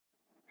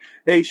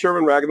Hey,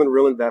 Sherman Ragland,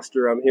 real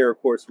investor. I'm here,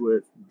 of course,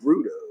 with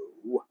Bruto,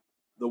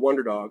 the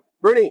Wonder Dog.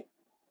 Bernie,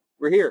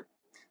 we're here.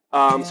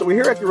 So we're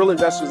here at the Real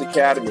Investors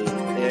Academy,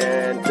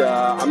 and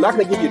I'm not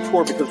going to give you a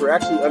tour because we're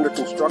actually under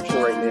construction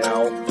right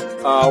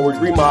now. We're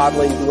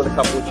remodeling, doing a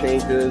couple of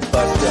changes,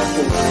 but as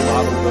soon as the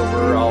remodeling's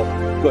over,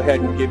 I'll go ahead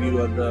and give you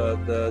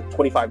the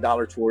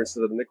 $25 tour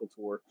instead of the nickel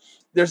tour.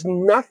 There's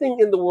nothing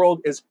in the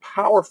world as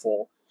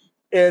powerful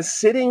as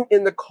sitting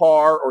in the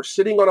car or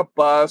sitting on a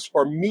bus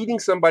or meeting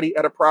somebody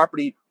at a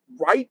property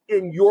right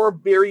in your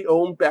very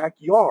own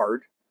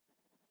backyard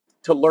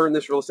to learn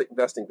this real estate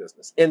investing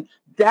business. And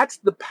that's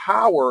the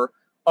power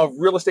of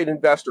real estate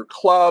investor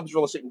clubs,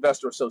 real estate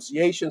investor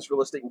associations,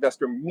 real estate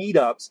investor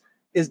meetups,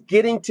 is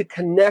getting to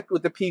connect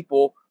with the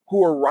people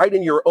who are right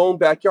in your own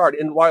backyard.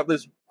 And while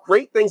there's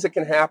great things that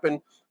can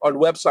happen on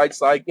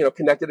websites like,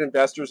 Connected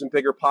Investors and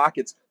Bigger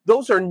Pockets,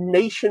 those are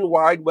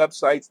nationwide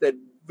websites that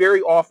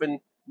very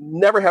often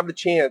never have the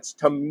chance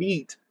to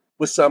meet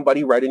with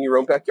somebody right in your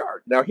own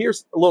backyard. Now,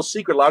 here's a little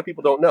secret a lot of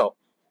people don't know.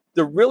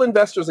 The Real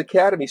Investors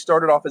Academy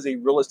started off as a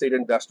real estate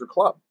investor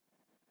club.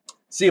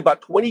 See,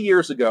 about 20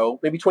 years ago,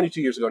 maybe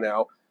 22 years ago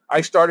now,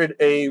 I started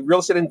a real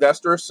estate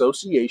investor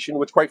association,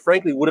 which quite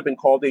frankly would have been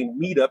called a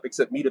meetup,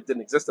 except meetup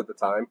didn't exist at the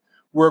time,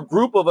 where a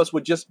group of us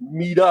would just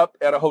meet up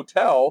at a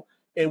hotel,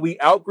 and we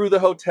outgrew the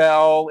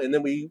hotel, and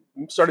then we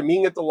started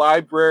meeting at the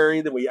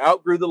library, then we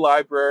outgrew the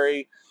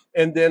library.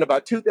 And then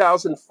about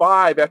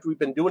 2005, after we've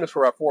been doing this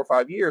for about 4 or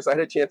 5 years, I had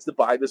a chance to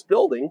buy this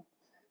building.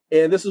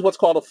 And this is what's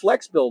called a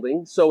flex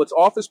building. So it's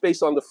office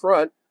space on the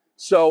front.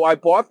 So I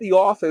bought the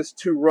office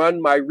to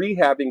run my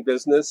rehabbing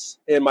business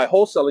and my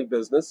wholesaling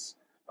business.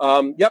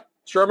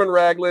 Sherman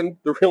Ragland,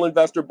 the real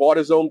investor, bought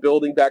his own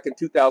building back in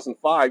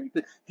 2005.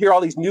 You hear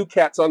all these new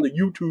cats on the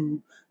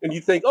YouTube, and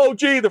you think, oh,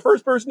 gee, the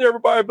first person to ever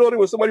buy a building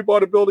was somebody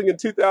bought a building in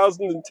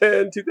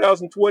 2010,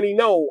 2020.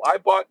 No, I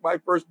bought my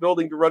first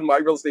building to run my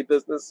real estate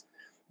business.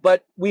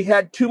 But we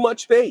had too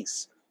much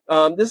space.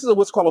 This is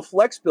what's called a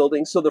flex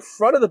building. So the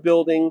front of the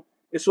building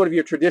is sort of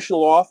your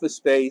traditional office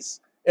space.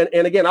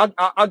 And again,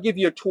 I'll give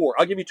you a tour.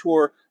 I'll give you a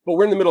tour, but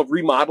we're in the middle of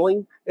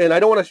remodeling. And I'm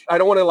going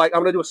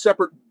to do a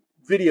separate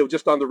video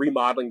just on the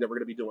remodeling that we're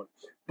going to be doing.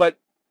 But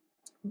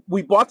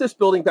we bought this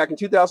building back in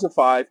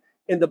 2005,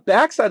 and the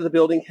backside of the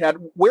building had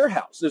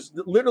warehouse. There's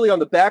literally on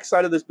the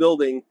backside of this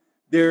building,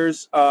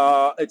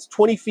 it's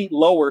 20 feet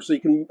lower, so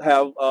you can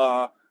have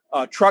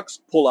trucks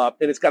pull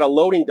up, and it's got a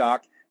loading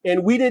dock.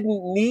 And we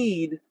didn't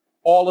need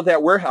all of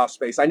that warehouse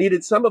space. I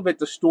needed some of it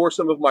to store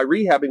some of my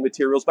rehabbing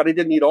materials, but I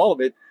didn't need all of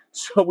it.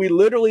 So we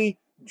literally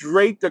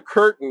draped a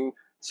curtain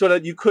so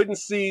that you couldn't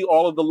see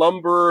all of the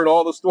lumber and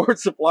all the stored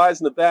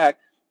supplies in the back.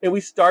 And we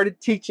started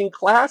teaching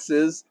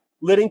classes,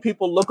 letting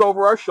people look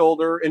over our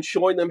shoulder and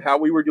showing them how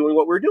we were doing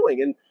what we were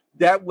doing. And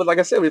that was, like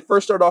I said, we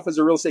first started off as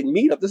a real estate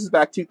meetup. This is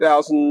back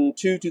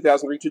 2002,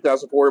 2003,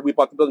 2004. We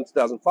bought the building in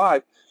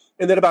 2005.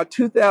 And then about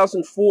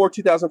 2004,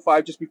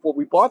 2005, just before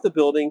we bought the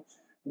building,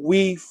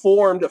 we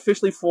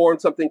officially formed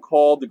something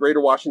called the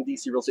Greater Washington,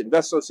 D.C. Real Estate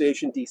Investors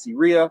Association, DC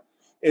REIA.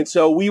 And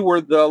so we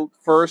were the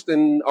first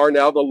and are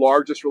now the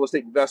largest real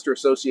estate investor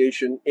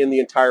association in the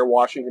entire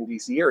Washington,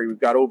 D.C. area. We've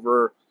got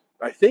over,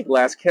 I think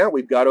last count,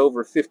 we've got over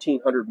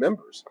 1,500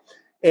 members.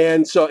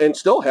 And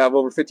still have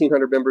over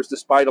 1,500 members,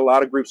 despite a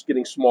lot of groups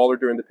getting smaller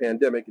during the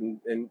pandemic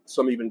and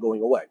some even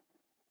going away.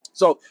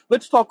 So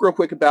let's talk real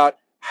quick about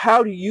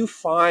how do you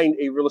find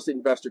a real estate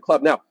investor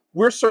club? Now,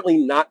 we're certainly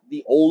not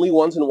the only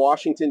ones in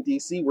Washington,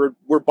 D.C.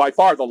 We're by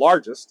far the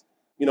largest,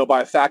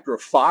 by a factor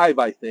of 5,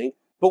 I think,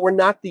 but we're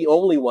not the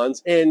only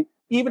ones. And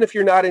even if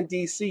you're not in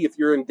D.C., if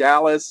you're in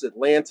Dallas,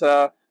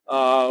 Atlanta,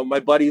 my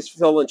buddies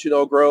Phil and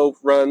Chino Grove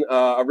run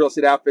a real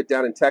estate outfit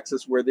down in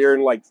Texas where they're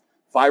in like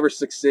 5 or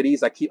 6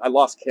 cities. I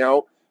lost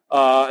count.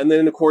 And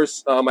then, of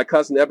course, my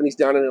cousin Ebony's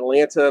down in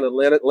Atlanta, and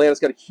Atlanta's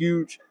got a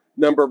huge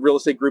number of real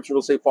estate groups and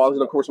real estate fathers.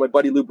 And of course, my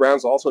buddy Lou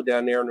Brown's also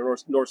down there on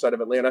the north side of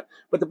Atlanta.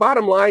 But the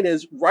bottom line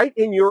is right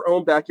in your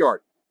own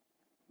backyard,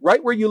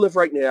 right where you live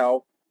right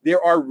now,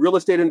 there are real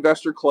estate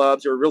investor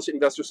clubs, there are real estate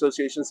investor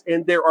associations,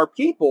 and there are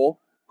people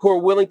who are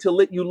willing to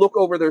let you look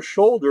over their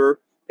shoulder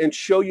and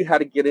show you how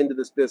to get into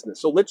this business.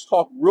 So let's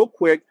talk real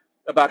quick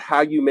about how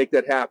you make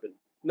that happen.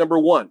 Number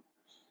one,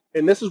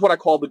 and this is what I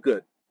call the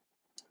good.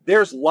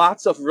 There's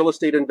lots of real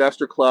estate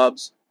investor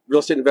clubs, real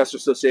estate investor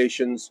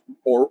associations,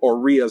 or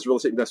REIAs, Real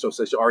Estate Investor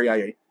Association,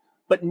 REIA,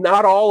 but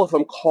not all of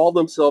them call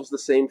themselves the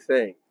same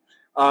thing.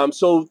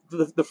 So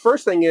the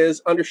first thing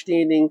is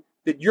understanding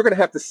that you're going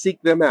to have to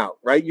seek them out,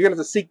 right? You're going to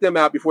have to seek them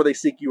out before they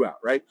seek you out,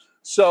 right?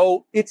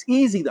 So it's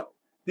easy, though.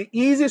 The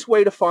easiest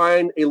way to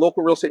find a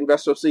local real estate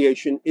investor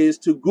association is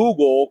to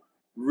Google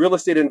real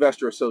estate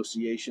investor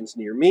associations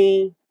near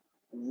me,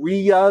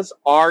 REIAs,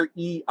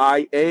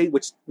 REIA,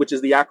 which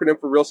is the acronym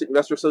for real estate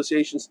investor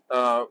associations,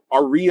 are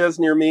REIAs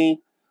near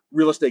me,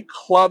 real estate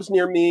clubs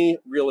near me,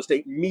 real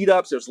estate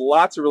meetups. There's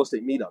lots of real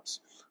estate meetups.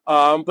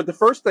 But the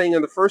first thing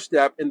and the first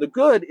step and the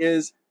good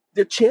is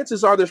the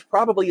chances are there's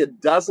probably a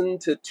dozen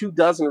to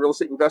 24 real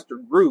estate investor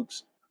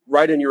groups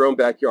right in your own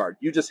backyard.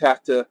 You just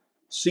have to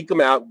seek them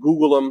out,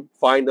 Google them,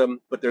 find them,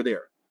 but they're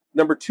there.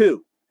 Number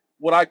two,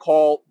 what I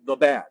call the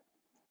bad.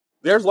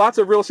 There's lots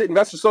of real estate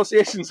investor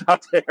associations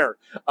out there.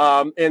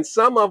 And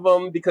some of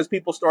them, because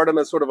people start them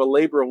as sort of a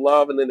labor of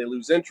love and then they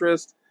lose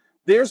interest.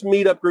 There's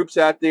meetup groups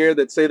out there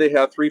that say they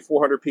have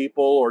 300-400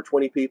 people or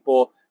 20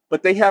 people,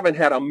 but they haven't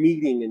had a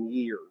meeting in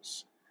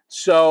years.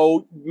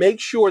 So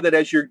make sure that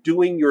as you're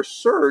doing your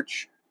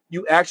search,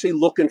 you actually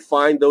look and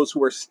find those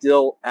who are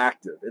still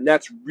active. And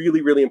that's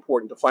really, really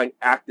important, to find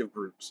active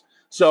groups.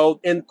 So,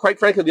 and quite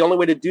frankly, the only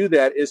way to do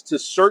that is to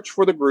search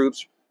for the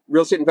groups,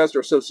 real estate investor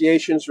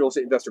associations, real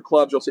estate investor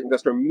clubs, real estate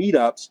investor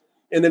meetups.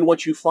 And then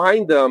once you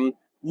find them,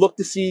 look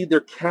to see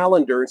their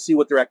calendar and see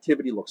what their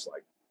activity looks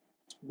like.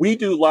 We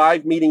do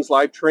live meetings,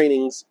 live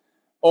trainings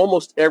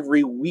almost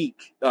every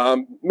week,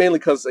 mainly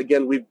because,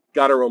 again, we've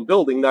got our own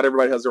building. Not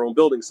everybody has their own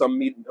building. Some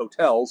meet in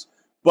hotels.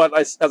 But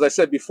as I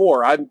said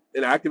before, I'm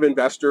an active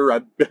investor.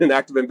 I've been an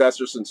active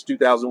investor since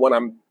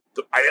 2001.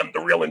 I am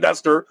the real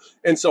investor.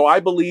 And so I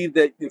believe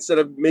that instead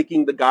of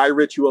making the guy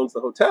rich who owns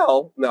the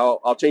hotel, now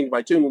I'll change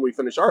my tune when we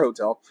finish our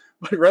hotel,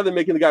 but rather than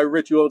making the guy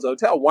rich who owns the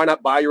hotel, why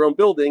not buy your own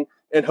building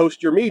and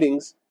host your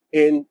meetings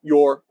in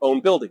your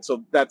own building?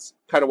 So that's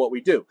kind of what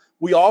we do.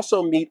 We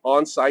also meet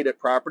on site at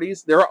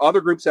properties. There are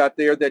other groups out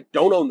there that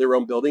don't own their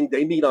own building.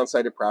 They meet on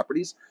site at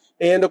properties.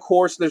 And of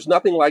course, there's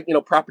nothing like,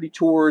 property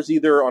tours,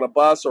 either on a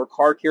bus or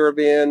car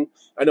caravan.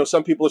 I know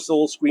some people are still a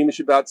little squeamish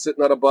about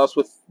sitting on a bus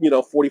with,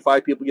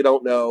 45 people you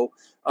don't know.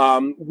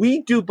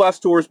 We do bus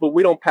tours, but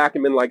we don't pack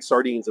them in like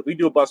sardines. If we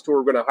do a bus tour,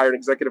 we're going to hire an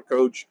executive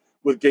coach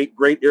with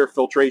great air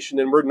filtration,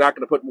 and we're not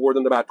going to put more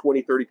than about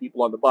 20, 30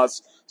 people on the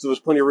bus. So there's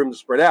plenty of room to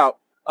spread out.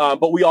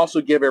 But we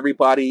also give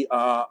everybody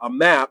a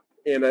map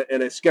and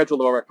a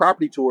schedule of our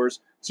property tours.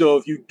 So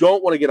if you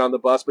don't want to get on the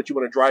bus, but you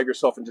want to drive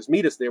yourself and just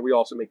meet us there, we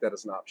also make that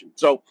as an option.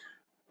 So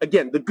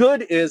again, the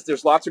good is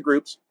there's lots of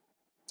groups.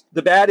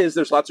 The bad is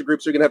there's lots of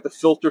groups. You're going to have to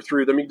filter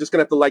through them. You're just going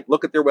to have to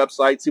look at their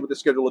website, see what the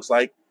schedule looks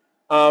like.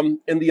 And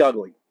the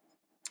ugly.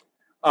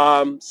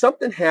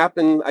 Something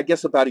happened, I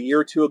guess, about a year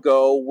or two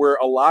ago where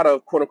a lot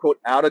of quote unquote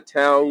out of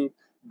town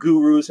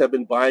gurus have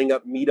been buying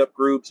up meetup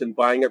groups and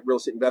buying up real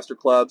estate investor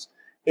clubs.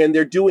 And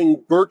they're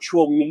doing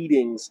virtual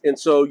meetings. And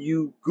so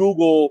you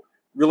Google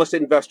real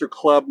estate investor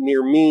club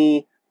near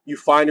me, you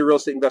find a real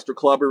estate investor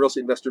club or real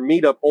estate investor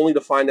meetup, only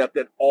to find out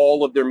that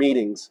all of their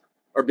meetings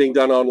are being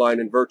done online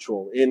and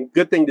virtual. And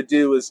good thing to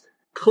do is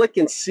click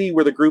and see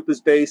where the group is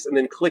based, and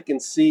then click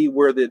and see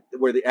where the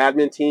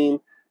admin team.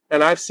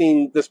 And I've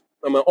seen this,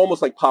 I'm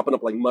almost like popping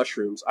up like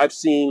mushrooms. I've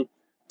seen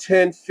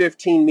 10,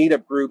 15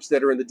 meetup groups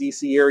that are in the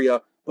DC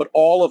area, but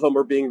all of them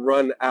are being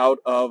run out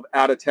of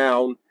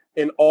town,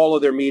 and all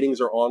of their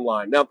meetings are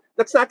online. Now,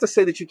 that's not to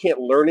say that you can't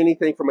learn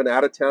anything from an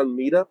out-of-town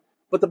meetup,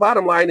 but the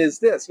bottom line is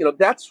this,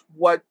 that's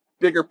what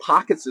Bigger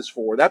Pockets is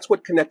for. That's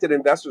what Connected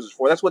Investors is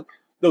for. That's what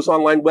those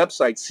online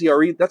websites,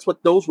 CRE, that's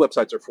what those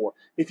websites are for.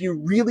 If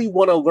you really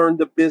want to learn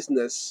the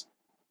business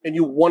and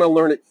you want to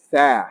learn it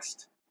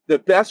fast, the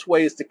best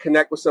way is to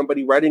connect with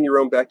somebody right in your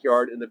own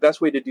backyard. And the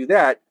best way to do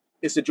that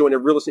is to join a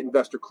real estate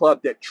investor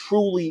club that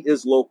truly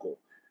is local.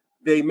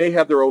 They may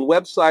have their own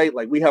website,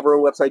 like we have our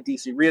own website,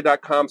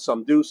 dcrea.com.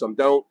 Some do, some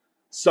don't.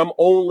 Some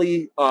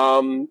only,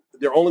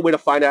 their only way to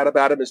find out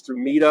about them is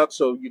through Meetup.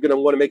 So you're going to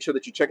want to make sure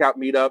that you check out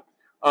Meetup.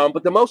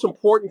 But the most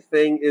important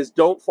thing is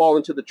don't fall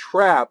into the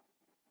trap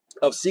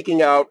of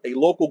seeking out a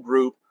local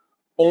group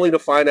only to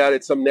find out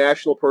it's some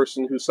national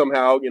person who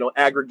somehow,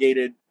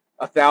 aggregated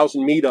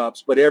 1,000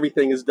 meetups, but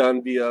everything is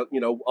done via,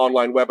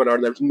 online webinar,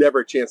 and there's never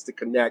a chance to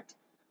connect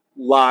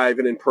live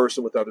and in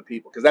person with other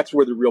people, because that's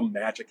where the real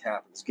magic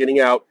happens. Getting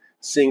out,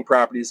 seeing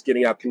properties,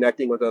 getting out,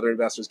 connecting with other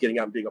investors, getting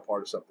out and being a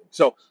part of something.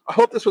 So I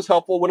hope this was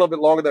helpful. Went a little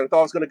bit longer than I thought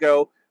it was going to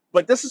go,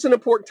 but this is an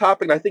important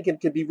topic, and I think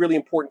it can be really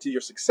important to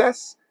your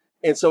success.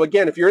 And so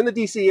again, if you're in the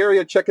DC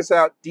area, check us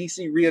out,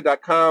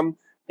 dcrea.com.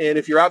 And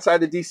if you're outside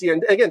the DC,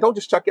 and again, don't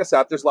just check us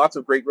out. There's lots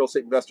of great real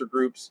estate investor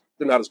groups.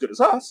 They're not as good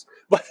as us,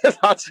 but there's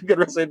lots of good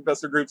real estate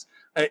investor groups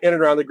in and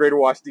around the greater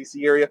Washington,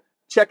 DC area.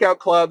 Check out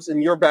clubs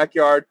in your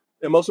backyard.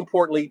 And most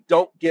importantly,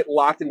 don't get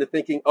locked into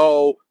thinking,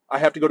 oh, I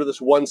have to go to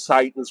this one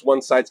site, and this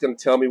one site's going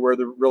to tell me where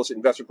the real estate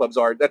investor clubs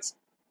are. That's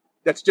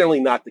generally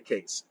not the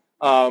case.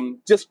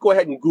 Just go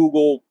ahead and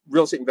Google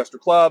real estate investor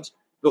clubs,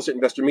 real estate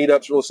investor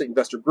meetups, real estate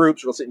investor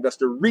groups, real estate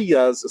investor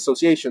RIAs,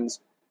 associations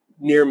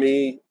near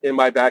me, in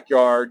my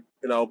backyard,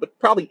 but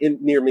probably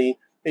near me.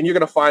 And you're going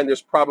to find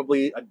there's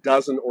probably a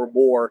dozen or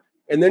more.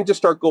 And then just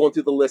start going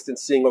through the list and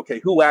seeing, okay,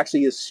 who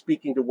actually is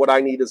speaking to what I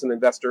need as an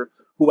investor,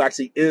 who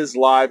actually is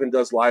live and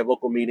does live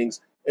local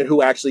meetings, and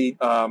who actually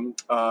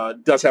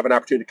does have an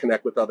opportunity to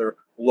connect with other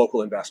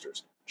local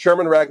investors.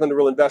 Sherman Ragland, the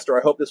Real Investor.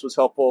 I hope this was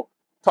helpful.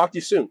 Talk to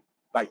you soon.